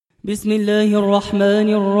بسم الله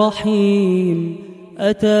الرحمن الرحيم.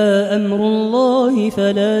 أتى أمر الله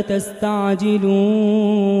فلا تستعجلوه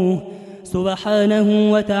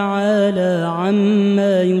سبحانه وتعالى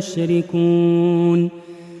عما يشركون.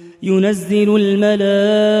 ينزل الملائكة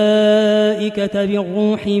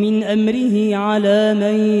بالروح من أمره على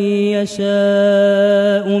من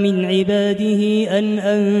يشاء من عباده أن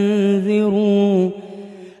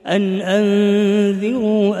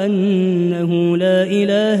أنذروا أنه لا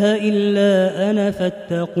إله إلا أنا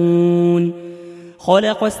فاتقون.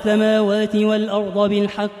 خلق السماوات والأرض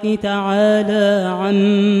بالحق تعالى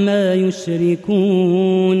عما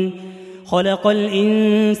يشركون. خلق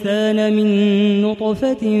الإنسان من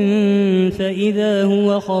نطفة فإذا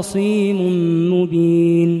هو خصيم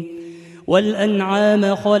مبين.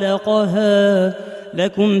 والأنعام خلقها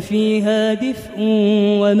لكم فيها دفء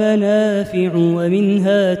ومنافع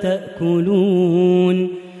ومنها تأكلون.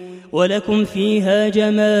 ولكم فيها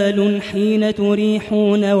جمال حين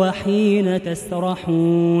تريحون وحين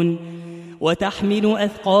تسرحون. وتحمل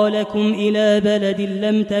أثقالكم إلى بلد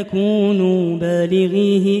لم تكونوا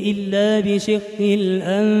بالغيه إلا بشق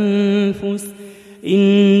الأنفس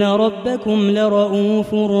إن ربكم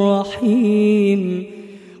لرؤوف رحيم.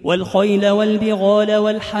 والخيل والبغال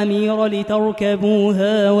والحمير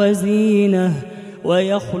لتركبوها وزينة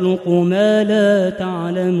ويخلق ما لا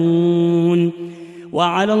تعلمون.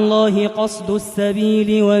 وعلى الله قصد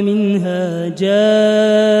السبيل ومنها جائر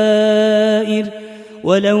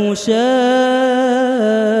ولو شاء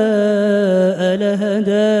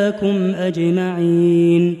لهداكم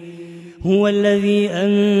أجمعين. هو الذي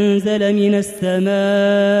أنزل من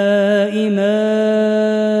السماء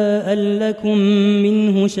ماء لكم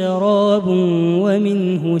منه شراب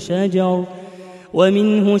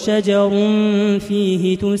ومنه شجر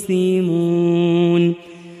فيه تسيمون.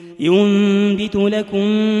 ينبت لكم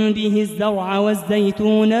به الزرع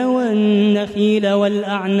والزيتون والنخيل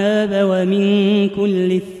والأعناب ومن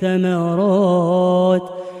كل الثمرات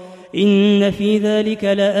إن في ذلك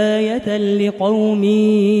لآية لقوم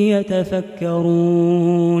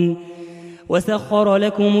يتفكرون. وسخر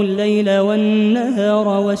لكم الليل والنهار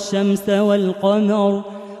والشمس والقمر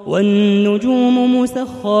والنجوم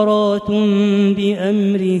مسخرات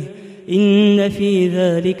بأمره إن في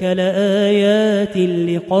ذلك لآيات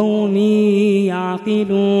لقوم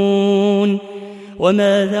يعقلون.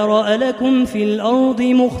 وما ذرأ لكم في الأرض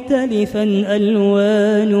مختلفا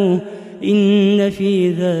ألوانه إن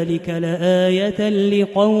في ذلك لآية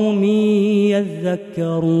لقوم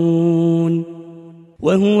يذكرون.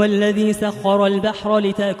 وهو الذي سخر البحر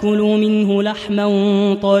لتأكلوا منه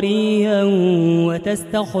لحما طريا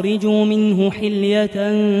وتستخرجوا منه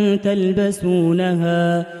حلية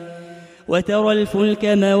تلبسونها وترى الفلك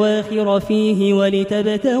مواخر فيه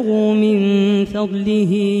ولتبتغوا من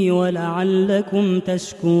فضله ولعلكم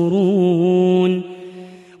تشكرون.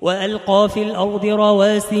 وألقى في الأرض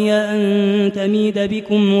رواسي أن تميد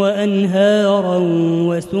بكم وأنهارا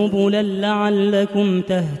وسبلا لعلكم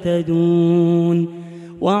تهتدون.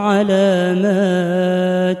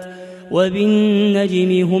 وعلامات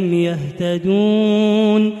وبالنجم هم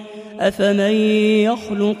يهتدون. أفمن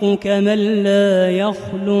يخلق كمن لا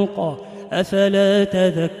يخلق أفلا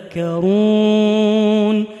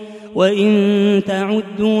تذكرون. وإن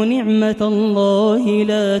تعدوا نعمة الله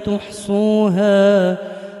لا تحصوها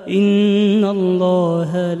إن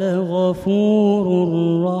الله لغفور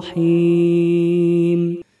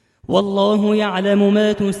رحيم. والله يعلم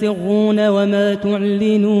ما تسرون وما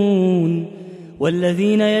تعلنون.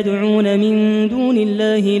 والذين يدعون من دون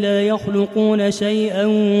الله لا يخلقون شيئا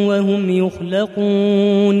وهم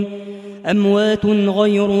يخلقون. أموات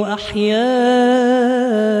غير أحياء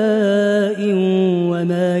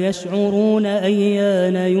وما يشعرون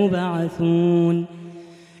أيان يبعثون.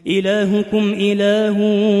 إلهكم إله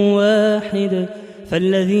واحد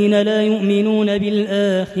فالذين لا يؤمنون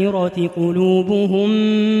بالآخرة قلوبهم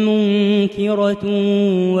منكرة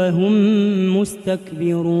وهم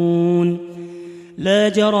مستكبرون. لا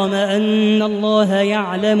جرم أن الله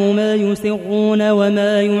يعلم ما يسرون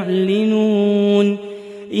وما يعلنون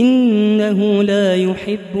إنه لا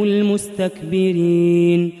يحب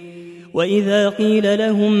المستكبرين. وإذا قيل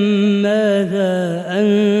لهم ماذا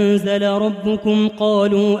أنزل ربكم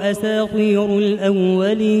قالوا أساطير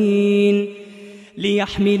الأولين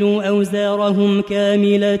ليحملوا أوزارهم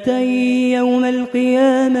كاملة يوم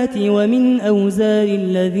القيامة ومن أوزار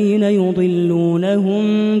الذين يضلونهم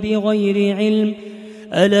بغير علم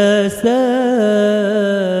ألا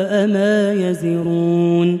ساء ما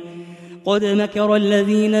يزرون. قد مكر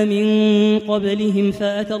الذين من قبلهم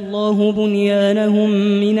فأتى الله بنيانهم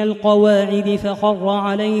من القواعد فخر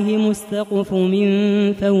عليهم السقف من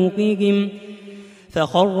فوقهم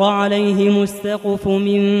فخر عليهم السقف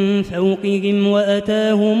من فوقهم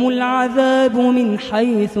وأتاهم العذاب من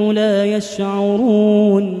حيث لا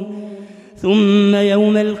يشعرون ثم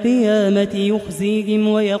يوم القيامة يخزيهم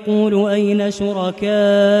ويقول أين شركائي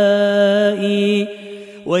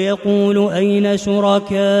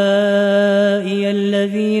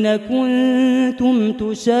الذين كنتم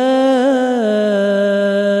تشاقون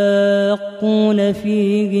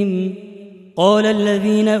فيهم قال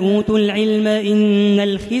الذين أوتوا العلم إن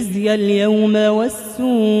الخزي اليوم والسوء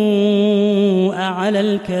على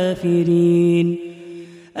الكافرين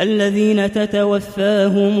الذين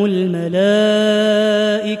تتوفاهم الملائكة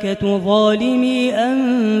ظالمي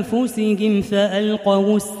أنفسهم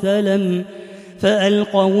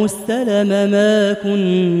فألقوا السلم ما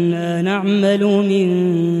كنا نعمل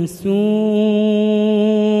من سوء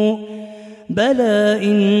بلى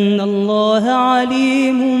إن الله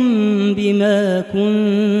عليم بما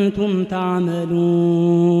كنتم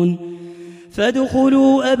تعملون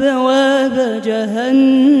فادخلوا أبواب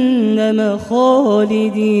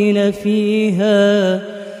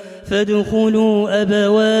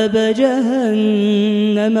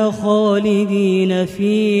جهنم خالدين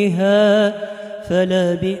فيها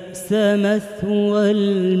فلبئس مثوى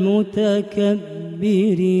المتكبرين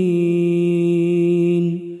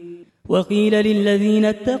وقيل للذين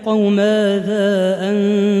اتقوا ماذا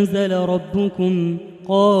أنزل ربكم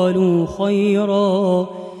قالوا خيرا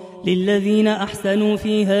للذين أحسنوا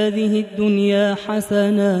في هذه الدنيا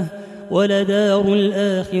حسنة ولدار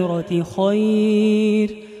الآخرة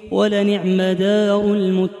خير ولنعم دار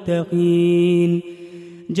المتقين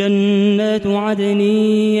جنات عدن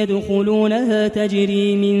يدخلونها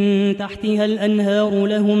تجري من تحتها الأنهار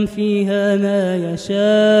لهم فيها ما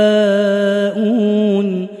يشاءون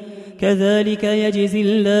كذلك يجزي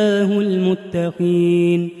الله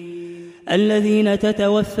المتقين الذين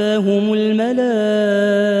تتوفاهم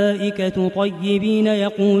الملائكة طيبين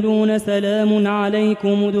يقولون سلام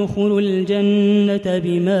عليكم ادخلوا الجنة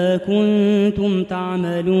بما كنتم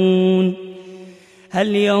تعملون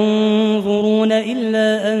هل ينظرون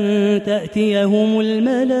إلا أن تأتيهم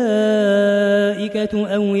الملائكة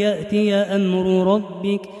أو يأتي أمر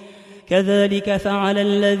ربك كذلك فعل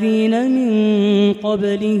الذين من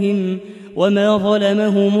قبلهم وما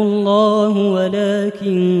ظلمهم الله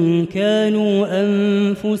ولكن كانوا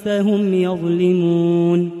أنفسهم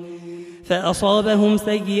يظلمون فأصابهم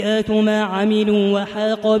سيئات ما عملوا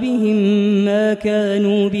وحاق بهم ما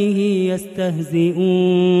كانوا به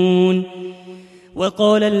يستهزئون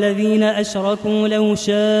وقال الذين أشركوا لو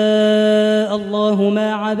شاء الله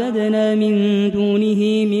ما عبدنا من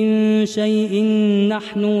دونه من شيء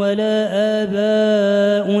نحن ولا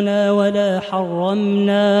آباؤنا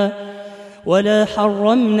ولا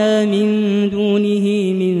حرمنا من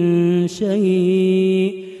دونه من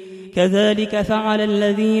شيء كذلك فعل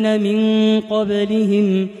الذين من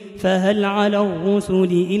قبلهم فهل على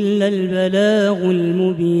الرسل إلا البلاغ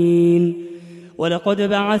المبين ولقد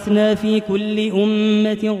بعثنا في كل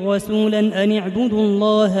أمة رسولا أن اعبدوا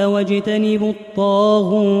الله واجتنبوا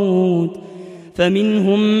الطاغوت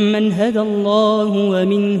فمنهم من هدى الله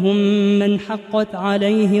ومنهم من حقت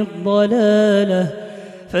عليه الضلالة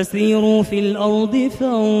فسيروا في الأرض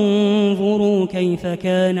فانظروا كيف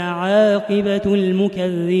كان عاقبة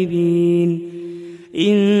المكذبين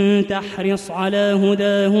إن تحرص على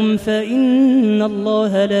هداهم فإن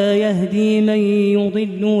الله لا يهدي من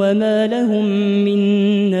يضل وما لهم من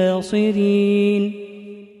ناصرين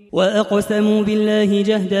وأقسموا بالله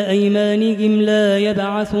جهد أيمانهم لا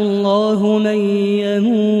يبعث الله من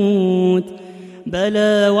يموت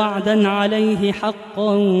بلى وعدا عليه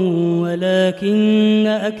حقا ولكن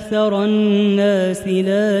أكثر الناس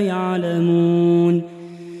لا يعلمون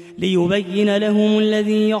ليبين لهم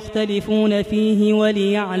الذي يختلفون فيه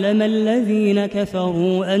وليعلم الذين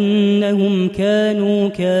كفروا أنهم كانوا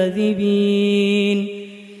كاذبين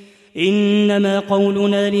إنما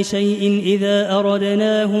قولنا لشيء إذا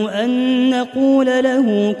أردناه أن نقول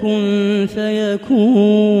له كن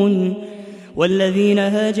فيكون والذين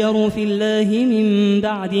هاجروا في الله من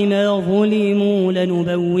بعد ما ظلموا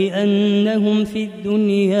لنبوئنهم في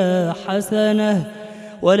الدنيا حسنة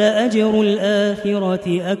ولأجر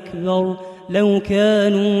الآخرة أكبر لو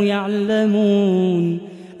كانوا يعلمون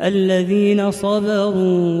الذين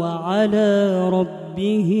صبروا وعلى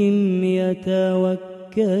ربهم يتوكلون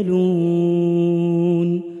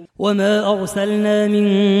وما أرسلنا من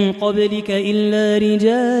قبلك إلا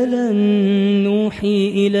رجالا نوحي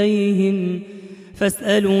إليهم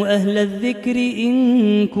فاسألوا أهل الذكر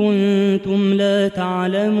إن كنتم لا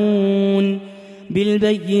تعلمون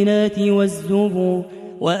بالبينات والزبر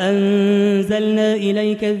وأنزلنا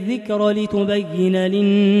إليك الذكر لتبين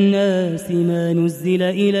للناس ما نزل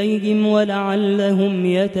إليهم ولعلهم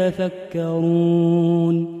يتفكرون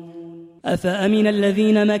أفأمن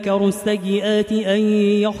الذين مكروا السيئات أن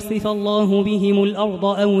يخسف الله بهم الأرض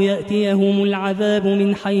أو يأتيهم العذاب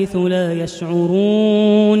من حيث لا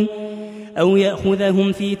يشعرون أو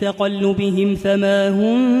يأخذهم في تقلبهم فما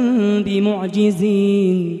هم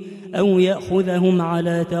بمعجزين أو يأخذهم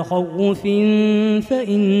على تخوف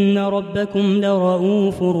فإن ربكم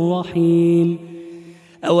لرؤوف رحيم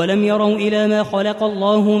أولم يروا إلى ما خلق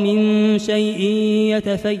الله من شيء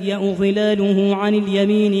يتفيأ ظلاله عن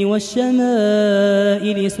اليمين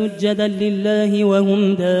والشمائل سجدا لله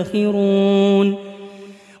وهم داخرون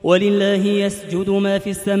ولله يسجد ما في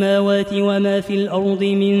السماوات وما في الأرض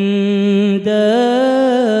من دابة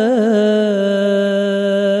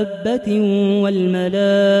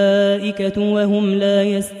والملائكة وهم لا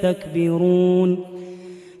يستكبرون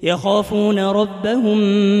يخافون ربهم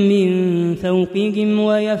من فوقهم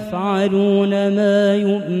ويفعلون ما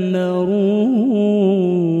يؤمرون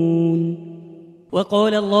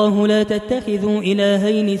وقال الله لا تتخذوا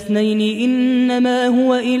إلهين اثنين إنما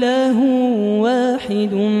هو إله واحد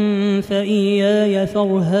فإياي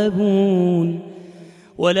فارهبون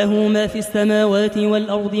وله ما في السماوات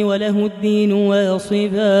والأرض وله الدين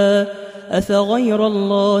واصبا أفغير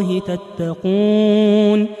الله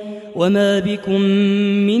تتقون وما بكم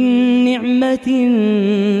من نعمة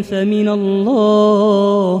فمن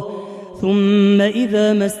الله ثم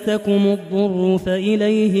إذا مسكم الضر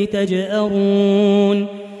فإليه تجأرون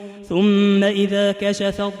ثم إذا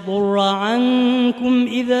كشف الضر عنكم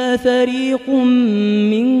إذا فريق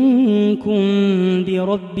منكم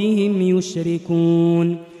بربهم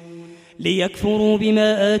يشركون ليكفروا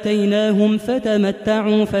بما آتيناهم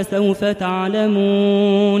فتمتعوا فسوف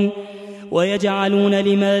تعلمون ويجعلون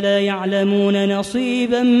لما لا يعلمون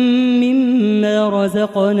نصيبا مما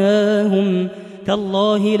رزقناهم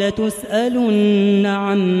تالله لتسألن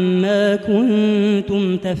عما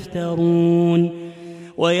كنتم تفترون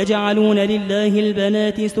ويجعلون لله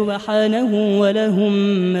البنات سبحانه ولهم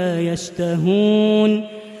ما يشتهون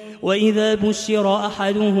وإذا بشر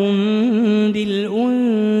أحدهم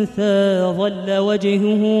بالأنثى ظل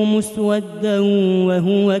وجهه مسودا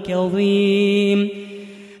وهو كظيم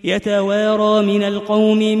يتوارى من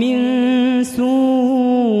القوم من سوء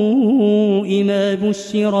ما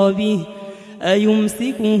بشر به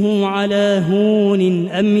أيمسكه على هون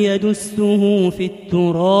أم يدسه في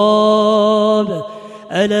التراب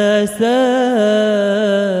ألا ساء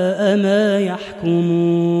ما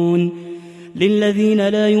يحكمون للذين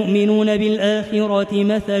لا يؤمنون بالآخرة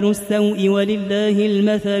مثل السوء ولله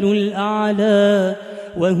المثل الأعلى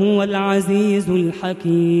وهو العزيز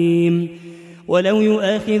الحكيم ولو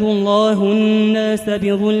يؤاخذ الله الناس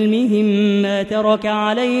بظلمهم ما ترك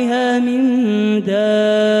عليها من دابة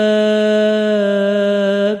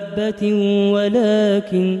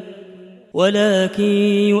ولكن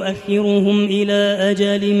يؤخرهم إلى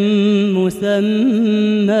أجل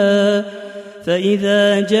مسمى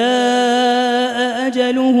فإذا جاء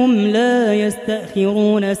أجلهم لا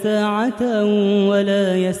يستأخرون ساعة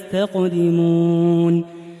ولا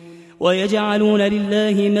يستقدمون ويجعلون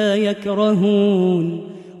لله ما يكرهون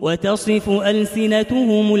وتصف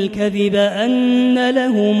ألسنتهم الكذب أن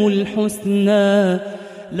لهم الحسنى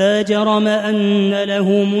لا جرم أن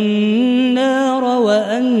لهم النار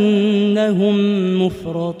وأنهم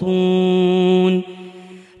مفرطون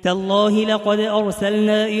تالله لقد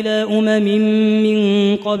أرسلنا إلى أمم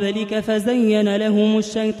من قبلك فزين لهم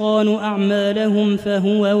الشيطان أعمالهم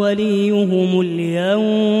فهو وليهم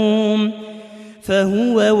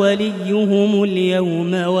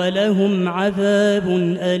اليوم ولهم عذاب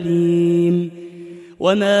أليم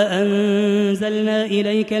وما أنزلنا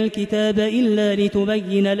إليك الكتاب إلا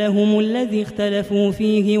لتبين لهم الذي اختلفوا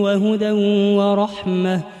فيه وهدى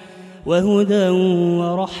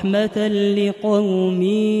ورحمة لقوم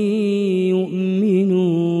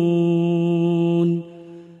يؤمنون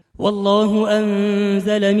والله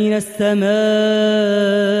أنزل من السماء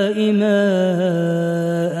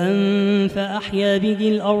ماء فأحيا به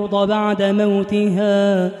الأرض بعد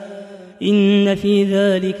موتها إن في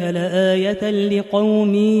ذلك لآية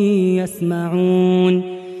لقوم يسمعون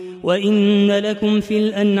وإن لكم في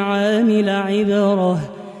الأنعام لعبرة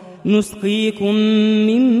نسقيكم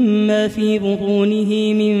مما في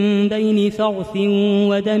بطونه من بين فرث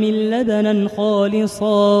ودم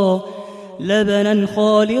لبنا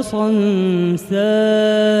خالصا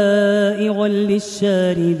سائغا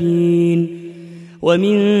للشاربين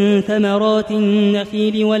ومن ثمرات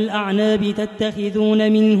النخيل والأعناب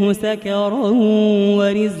تتخذون منه سكرا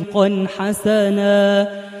ورزقا حسنا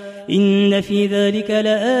إن في ذلك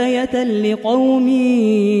لآية لقوم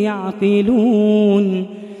يعقلون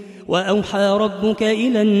وأوحى ربك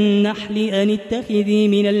إلى النحل أن اتخذي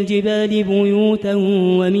من الجبال بيوتا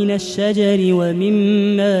ومن الشجر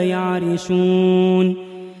ومما يعرشون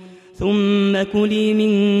ثم كلي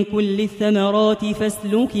من كل الثمرات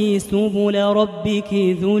فاسلكي سبل ربك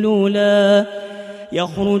ذللا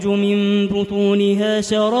يخرج من بطونها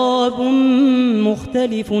شراب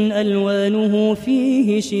مختلف ألوانه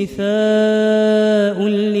فيه شفاء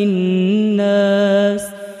للناس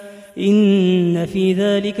إن في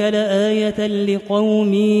ذلك لآية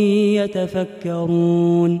لقوم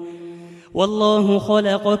يتفكرون والله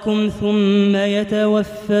خلقكم ثم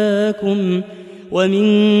يتوفاكم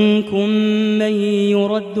ومنكم من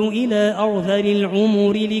يرد إلى أرذل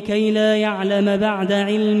العمر لكي لا يعلم بعد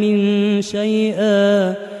علم شيئا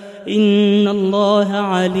إن الله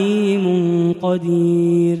عليم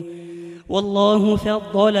قدير والله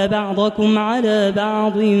فضل بعضكم على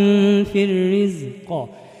بعض في الرزق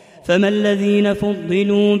فما الذين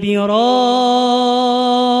فضلوا براد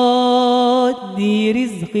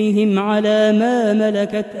رزقهم على ما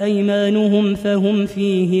ملكت أيمانهم فهم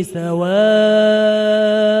فيه سواء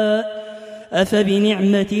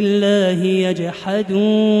أفبنعمة الله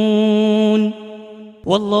يجحدون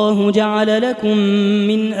والله جعل لكم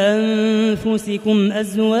من أنفسكم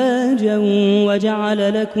أزواجا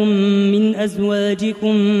وجعل لكم من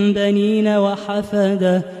أزواجكم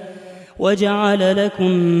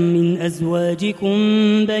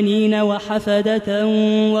بنين وحفدة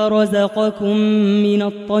ورزقكم من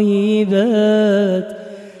الطيبات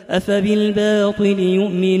أفبالباطل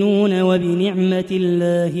يؤمنون وبنعمة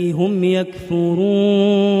الله هم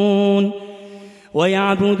يكفرون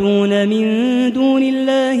ويعبدون من دون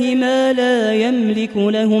الله ما لا يملك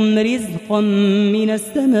لهم رزقا من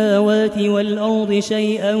السماوات والأرض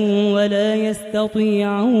شيئا ولا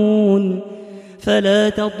يستطيعون فلا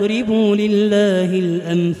تضربوا لله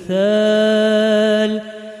الأمثال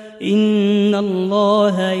إن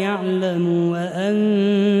الله يعلم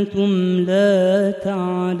وأنتم لا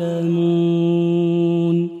تعلمون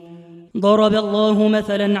ضرب الله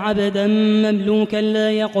مثلا عبدا مملوكا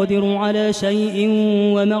لا يقدر على شيء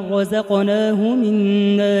ومن رزقناه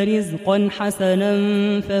منا رزقا حسنا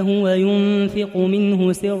فهو ينفق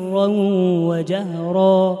منه سرا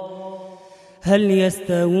وجهرا هل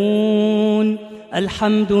يستوون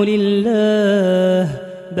الحمد لله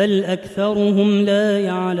بل أكثرهم لا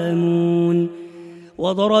يعلمون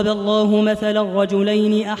وضرب الله مثلا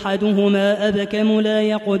رجلين أحدهما أبكم لا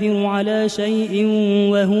يقدر على شيء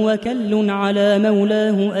وهو كل على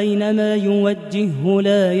مولاه أينما يوجهه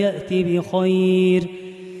لا يأتي بخير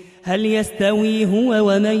هل يستوي هو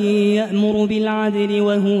ومن يأمر بالعدل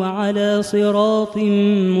وهو على صراط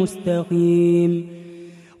مستقيم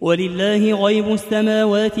ولله غيب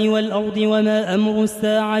السماوات والأرض وما أمر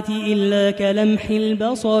الساعة إلا كلمح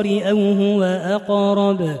البصر أو هو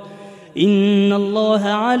أقرب إن الله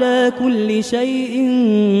على كل شيء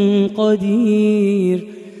قدير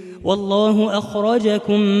والله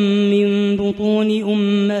أخرجكم من بطون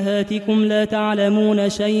أمهاتكم لا تعلمون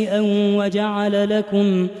شيئا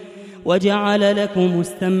وجعل لكم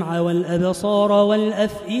السمع والأبصار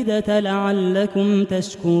والأفئدة لعلكم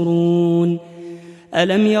تشكرون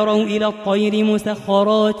ألم يروا إلى الطير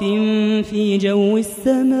مسخرات في جو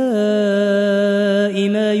السماء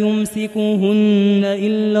ما يمسكهن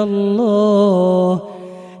إلا الله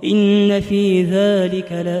إن في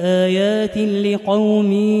ذلك لآيات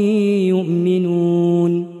لقوم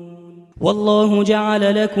يؤمنون والله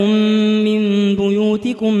جعل لكم من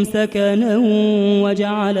بيوتكم سكنا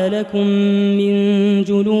وجعل لكم من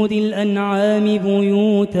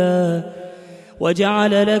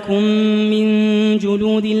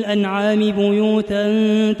جلود الأنعام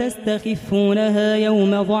بيوتا تستخفونها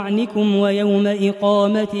يوم ظعنكم ويوم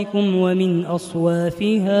إقامتكم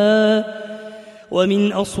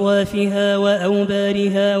ومن أصوافها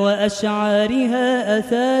وأوبارها وأشعارها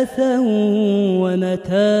أثاثا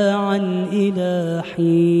ومتاعا إلى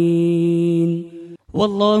حين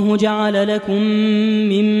والله جعل لكم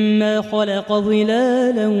مما خلق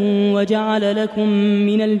ظلالا وجعل لكم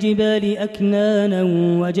من الجبال أكنانا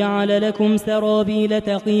وجعل لكم سرابيل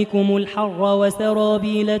تقيكم الحر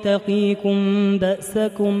وسرابيل تقيكم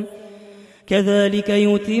بأسكم كذلك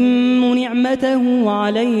يتم نعمته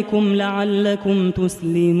عليكم لعلكم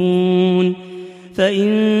تسلمون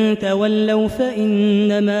فإن تولوا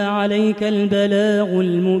فإنما عليك البلاغ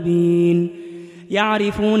المبين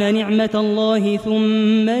يعرفون نعمة الله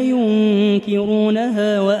ثم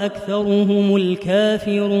ينكرونها وأكثرهم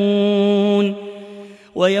الكافرون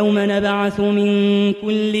ويوم نبعث من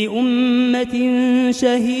كل أمة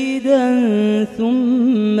شهيدا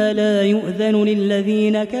ثم لا يؤذن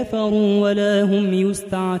للذين كفروا ولا هم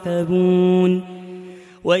يستعتبون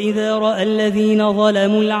وإذا رأى الذين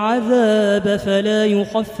ظلموا العذاب فلا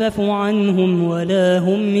يخفف عنهم ولا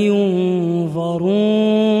هم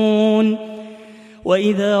ينظرون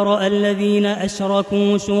وإذا رأى الذين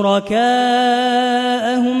أشركوا شركاءهم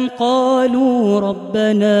قالوا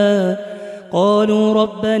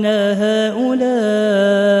ربنا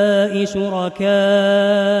هؤلاء شركاؤنا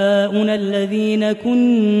الذين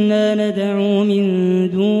كنا ندعو من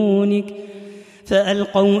دونك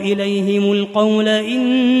فألقوا إليهم القول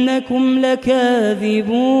إنكم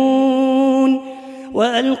لكاذبون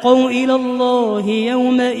وألقوا إلى الله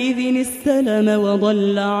يومئذ السلم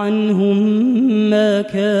وضل عنهم ما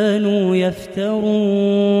كانوا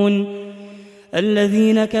يفترون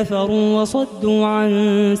الذين كفروا وصدوا عن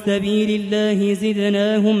سبيل الله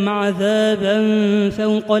زدناهم عذابا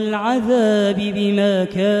فوق العذاب بما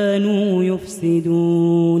كانوا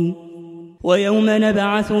يفسدون ويوم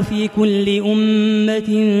نبعث في كل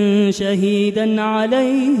أمة شهيدا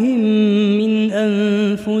عليهم من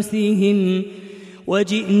أنفسهم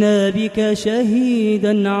وجئنا بك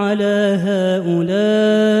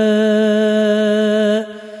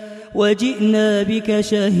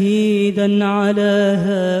شهيدا على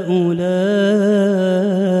هؤلاء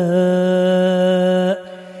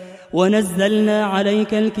ونزلنا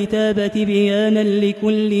عليك الكتاب تبيانا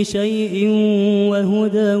لكل شيء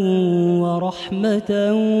وهدى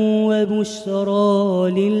ورحمة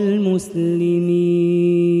وبشرى للمسلمين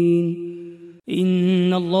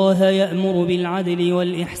إن الله يأمر بالعدل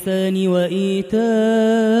والإحسان وإيتاء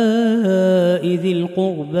ذي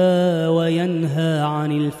القربى وينهى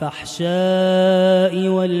عن الفحشاء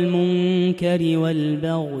والمنكر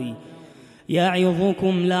والبغي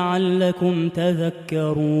يعظكم لعلكم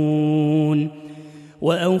تذكرون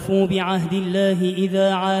وأوفوا بعهد الله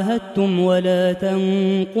إذا عاهدتم ولا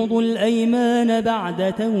تنقضوا الأيمان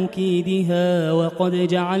بعد توكيدها وقد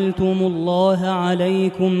جعلتم الله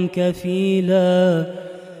عليكم كفيلا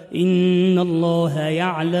إن الله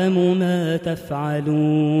يعلم ما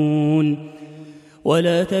تفعلون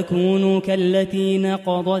ولا تكونوا كالتي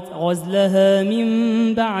نقضت غزلها من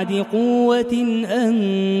بعد قوة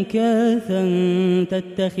أنكاثا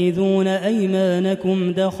تتخذون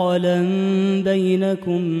أيمانكم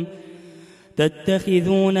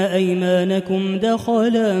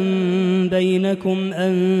دخلا بينكم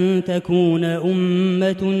أن تكون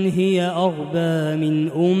أمة هي أربى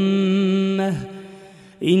من أمة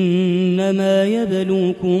إنما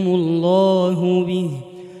يبلوكم الله به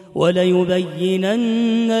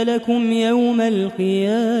وليبينن لكم يوم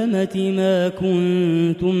القيامة ما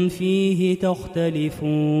كنتم فيه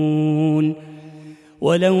تختلفون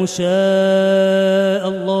ولو شاء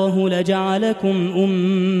الله لجعلكم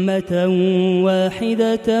أمة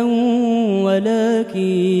واحدة ولكن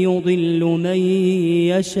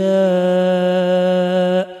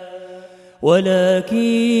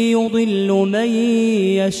يضل من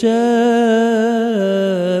يشاء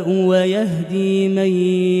ويهدي من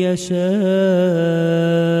يشاء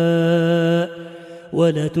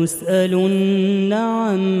ولتسألن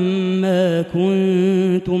عما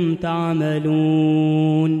كنتم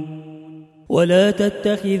تعملون ولا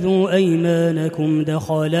تتخذوا أيمانكم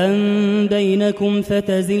دخلا بينكم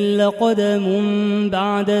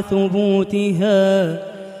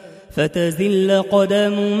فتزل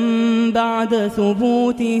قدم بعد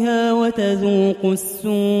ثبوتها وتذوقوا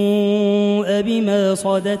السوء بما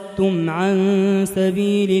صددتم عن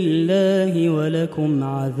سبيل الله ولكم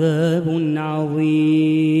عذاب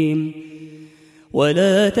عظيم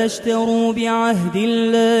ولا تشتروا بعهد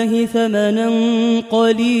الله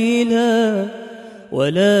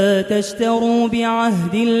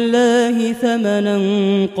ثمنا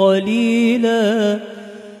قليلا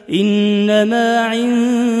إنما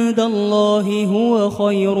عند الله هو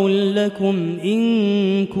خير لكم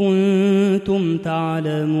إن كنتم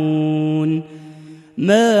تعلمون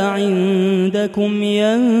ما عندكم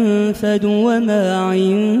ينفد وما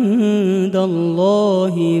عند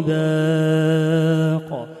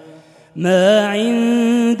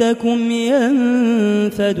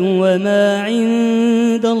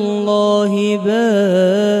الله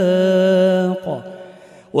باق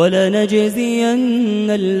ولنجزين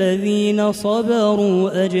الذين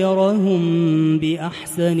صبروا أجرهم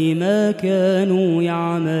بأحسن ما كانوا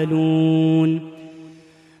يعملون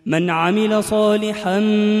من عمل صالحا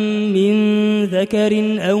من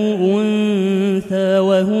ذكر أو أنثى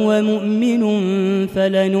وهو مؤمن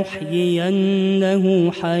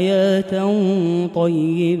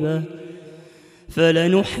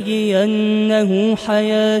فلنحيينه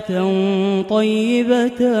حياة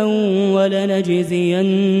طيبة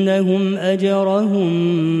ولنجزينهم أجرهم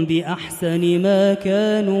بأحسن ما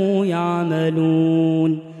كانوا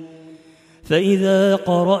يعملون. فإذا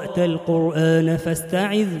قرأت القرآن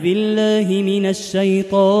فاستعذ بالله من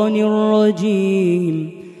الشيطان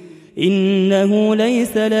الرجيم. إنه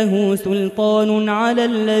ليس له سلطان على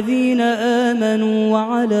الذين آمنوا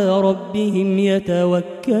وعلى ربهم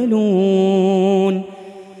يتوكلون.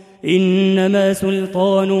 إنما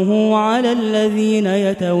سلطانه على الذين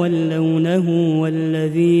يتولونه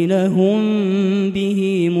والذين هم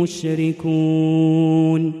به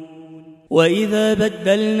مشركون. وإذا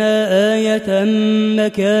بدلنا آية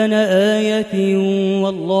مكان آية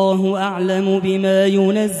والله أعلم بما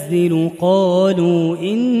ينزل قالوا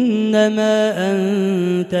إنما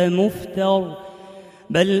أنت مفتر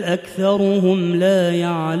بل أكثرهم لا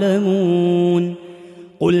يعلمون.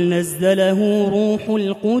 قل نزله روح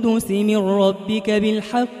القدس من ربك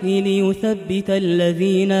بالحق ليثبت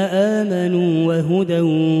الذين آمنوا وهدى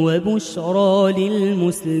وبشرى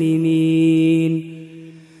للمسلمين.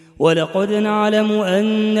 ولقد نعلم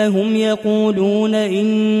أنهم يقولون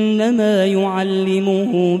إنما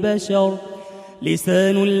يعلمه بشر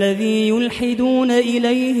لسان الذي يلحدون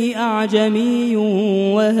إليه أعجمي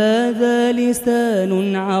وهذا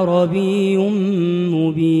لسان عربي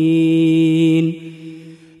مبين.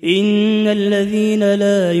 إن الذين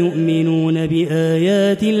لا يؤمنون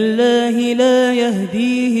بآيات الله لا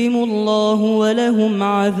يهديهم الله ولهم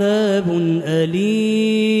عذاب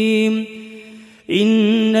أليم.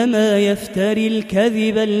 إنما يفتري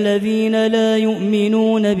الكذب الذين لا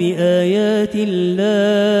يؤمنون بآيات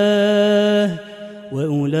الله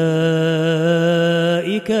وأولئك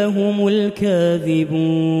هم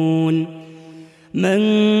الكاذبون. من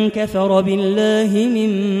كفر بالله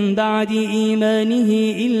من بعد إيمانه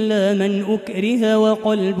إلا من أكره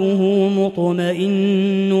وقلبه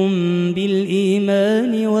مطمئن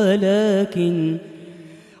بالإيمان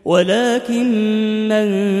ولكن من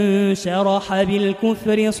شرح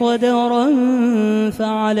بالكفر صدرا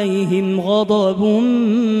فعليهم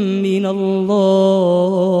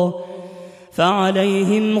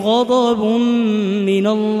غضب من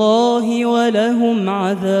الله ولهم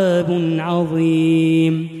عذاب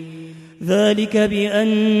عظيم. ذلك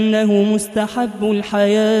بأنه مستحب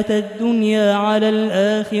الحياة الدنيا على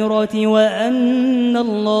الآخرة وأن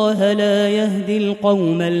الله لا يهدي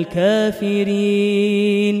القوم الكافرين.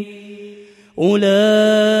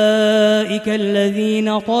 أولئك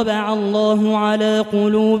الذين طبع الله على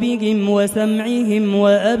قلوبهم وسمعهم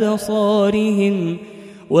وأبصارهم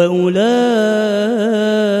وأولئك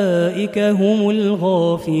هم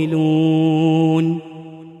الغافلون.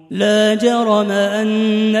 لا جرم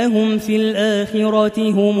أنهم في الآخرة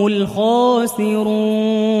هم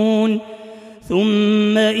الخاسرون.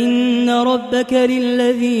 ثم إن ربك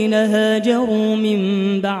للذين هاجروا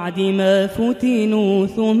من بعد ما فتنوا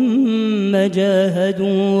ثم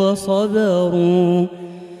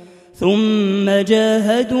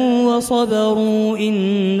جاهدوا وصبروا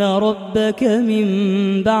إن ربك من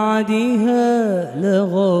بعدها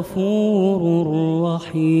لغفور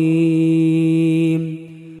رحيم.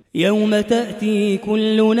 يوم تأتي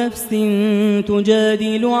كل نفس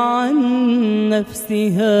تجادل عن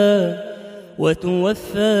نفسها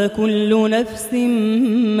وتوفى كل نفس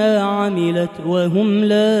ما عملت وهم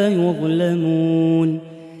لا يظلمون.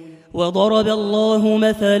 وضرب الله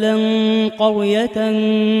مثلا قرية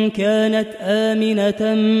كانت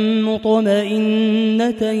آمنة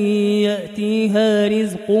مطمئنة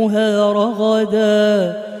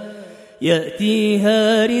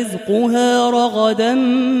يأتيها رزقها رغدا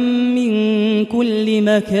من كل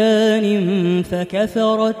مكان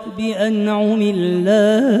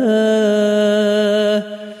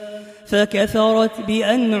فكفرت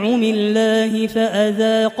بأنعم الله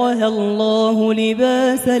فأذاقها الله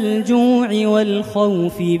لباس الجوع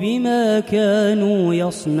والخوف بما كانوا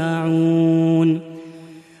يصنعون.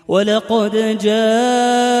 ولقد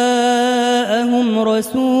جاءهم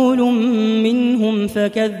رسول منهم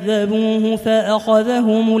فكذبوه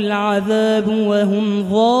فأخذهم العذاب وهم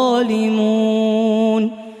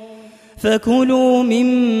ظالمون. فكلوا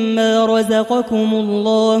مما رزقكم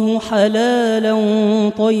الله حلالا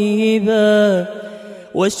طيبا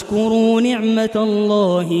واشكروا نعمة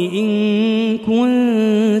الله إن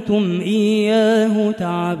كنتم إياه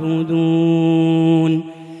تعبدون.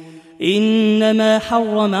 إنما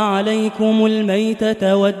حرم عليكم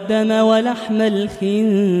الميتة والدم ولحم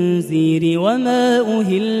الخنزير وما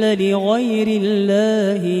أهل لغير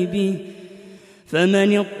الله به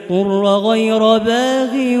فمن اضطر غير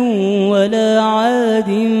باغ ولا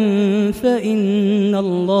عاد فإن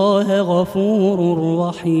الله غفور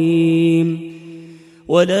رحيم.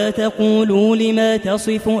 ولا تقولوا لما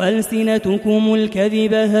تصف ألسنتكم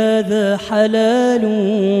الكذب هذا حلال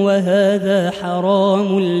وهذا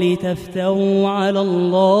حرام لتفتروا على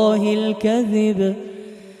الله الكذب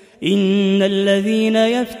إن الذين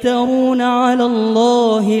يفترون على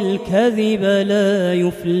الله الكذب لا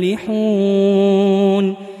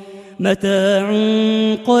يفلحون. متاع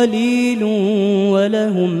قليل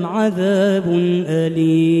ولهم عذاب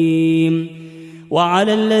أليم.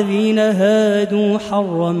 وعلى الذين هادوا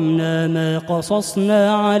حرمنا ما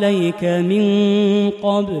قصصنا عليك من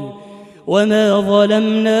قبل وما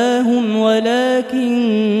ظلمناهم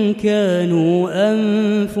ولكن كانوا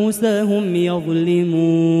أنفسهم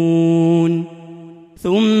يظلمون.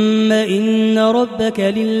 ثم إن ربك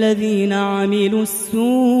للذين عملوا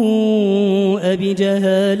السوء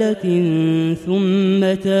بجهالة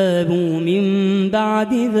ثم تابوا من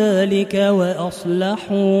بعد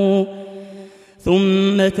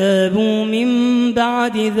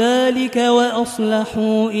ذلك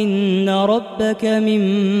وأصلحوا إن ربك من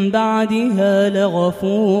بعدها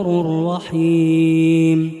لغفور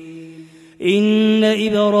رحيم. إن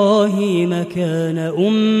إبراهيم كان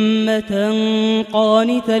أمة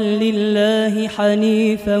قانتا لله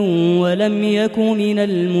حنيفا ولم يك من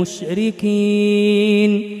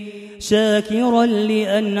المشركين شاكرا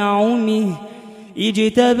لأنعمه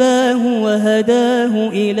اجتباه وهداه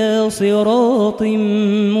إلى صراط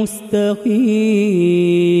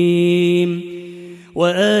مستقيم.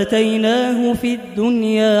 وآتيناه في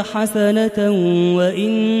الدنيا حسنة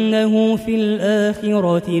وإنه في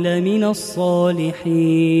الآخرة لمن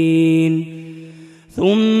الصالحين.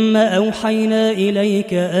 ثم أوحينا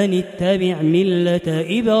إليك أن اتبع ملة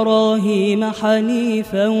إبراهيم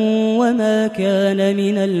حنيفا وما كان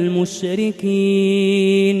من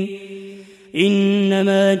المشركين.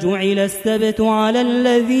 إنما جعل السبت على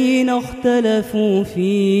الذين اختلفوا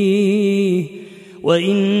فيه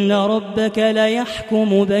وإن ربك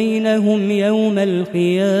ليحكم بينهم يوم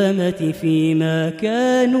القيامة فيما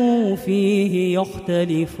كانوا فيه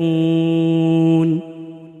يختلفون.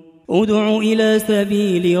 ادع إلى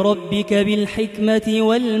سبيل ربك بالحكمة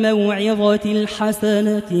والموعظة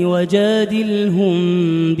الحسنة وجادلهم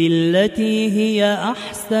بالتي هي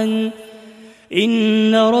أحسن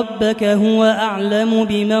إن ربك هو أعلم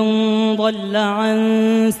بمن ضل عن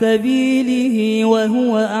سبيله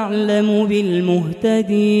وهو أعلم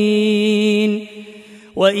بالمهتدين.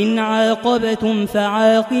 وإن عاقبتم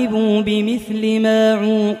فعاقبوا بمثل ما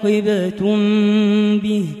عوقبتم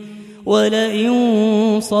به ولئن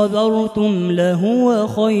صبرتم لهو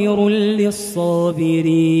خير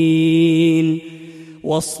للصابرين.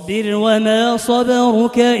 واصبر وما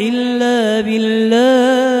صبرك إلا بالله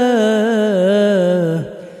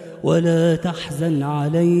ولا تحزن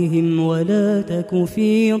عليهم ولا تك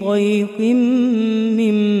في ضيق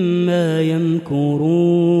مما يمكرون.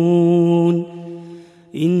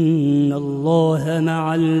 إن الله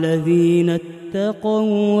مع الذين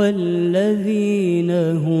اتقوا والذين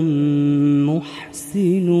هم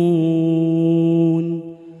محسنون.